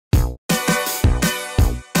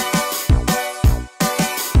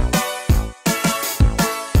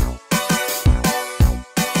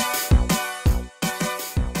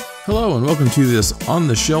and welcome to this On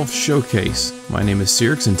the Shelf showcase. My name is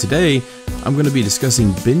Cyrix, and today I'm going to be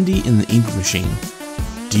discussing Bendy in the Ink Machine.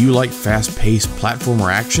 Do you like fast-paced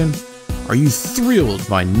platformer action? Are you thrilled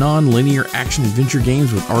by non-linear action-adventure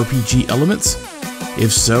games with RPG elements?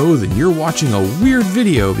 If so, then you're watching a weird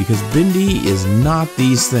video because Bendy is not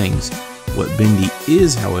these things. What Bendy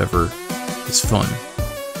is, however, is fun.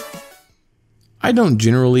 I don't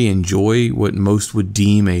generally enjoy what most would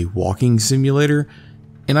deem a walking simulator,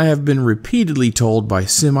 and I have been repeatedly told by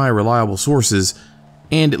semi-reliable sources,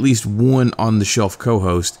 and at least one on-the-shelf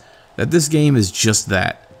co-host, that this game is just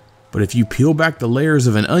that. But if you peel back the layers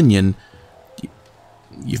of an onion,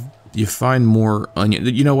 you find more onion.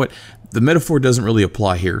 You know what? The metaphor doesn't really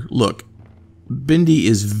apply here. Look, Bendy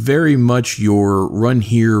is very much your run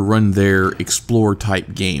here, run there, explore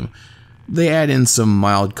type game. They add in some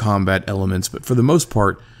mild combat elements, but for the most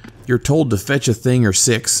part, you're told to fetch a thing or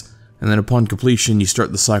six, and then upon completion, you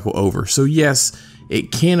start the cycle over. So yes,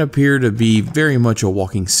 it can appear to be very much a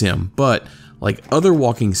walking sim, but like other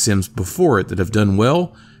walking sims before it that have done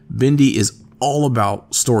well, Bendy is all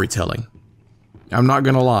about storytelling. I'm not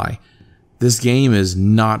gonna lie, this game is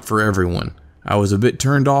not for everyone. I was a bit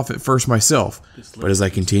turned off at first myself, but as I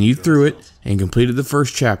continued through it and completed the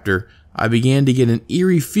first chapter, I began to get an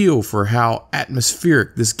eerie feel for how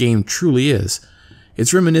atmospheric this game truly is.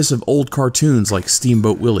 It's reminiscent of old cartoons like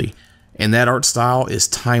Steamboat Willie, and that art style is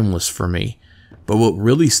timeless for me. But what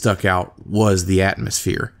really stuck out was the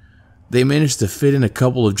atmosphere. They managed to fit in a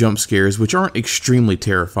couple of jump scares which aren't extremely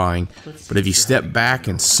terrifying, but if you step back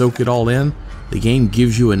and soak it all in, the game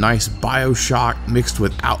gives you a nice BioShock mixed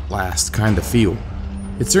with Outlast kind of feel.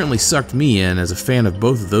 It certainly sucked me in as a fan of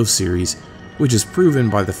both of those series, which is proven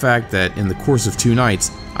by the fact that in the course of 2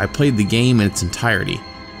 nights, I played the game in its entirety.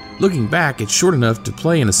 Looking back, it's short enough to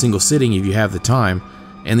play in a single sitting if you have the time,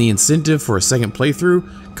 and the incentive for a second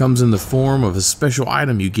playthrough comes in the form of a special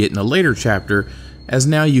item you get in a later chapter, as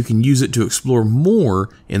now you can use it to explore more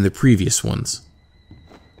in the previous ones.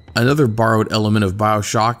 Another borrowed element of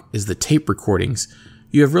BioShock is the tape recordings.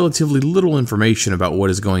 You have relatively little information about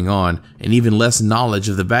what is going on, and even less knowledge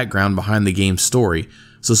of the background behind the game's story,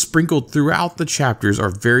 so sprinkled throughout the chapters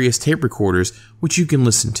are various tape recorders which you can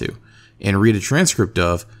listen to, and read a transcript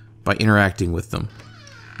of by interacting with them.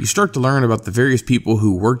 You start to learn about the various people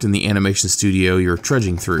who worked in the animation studio you're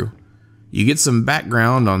trudging through. You get some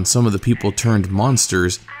background on some of the people turned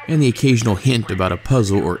monsters, and the occasional hint about a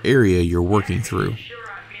puzzle or area you're working through.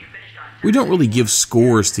 We don't really give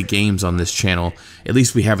scores to games on this channel, at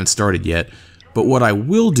least we haven't started yet, but what I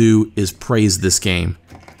will do is praise this game.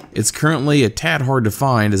 It's currently a tad hard to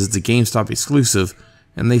find as it's a GameStop exclusive,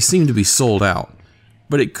 and they seem to be sold out.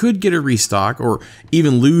 But it could get a restock, or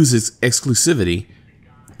even lose its exclusivity,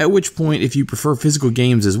 at which point if you prefer physical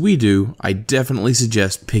games as we do, I definitely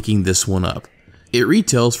suggest picking this one up. It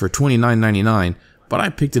retails for $29.99, but I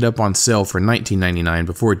picked it up on sale for $19.99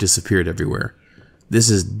 before it disappeared everywhere. This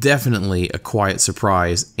is definitely a quiet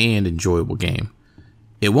surprise and enjoyable game.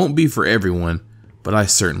 It won't be for everyone, but I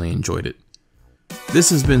certainly enjoyed it. This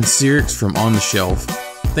has been Cyrix from On the Shelf.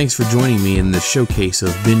 Thanks for joining me in this showcase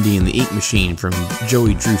of Bendy and the Ink Machine from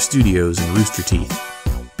Joey Drew Studios and Rooster Teeth.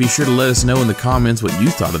 Be sure to let us know in the comments what you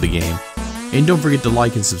thought of the game. And don't forget to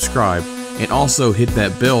like and subscribe, and also hit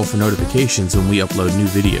that bell for notifications when we upload new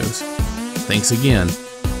videos. Thanks again,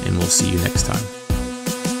 and we'll see you next time.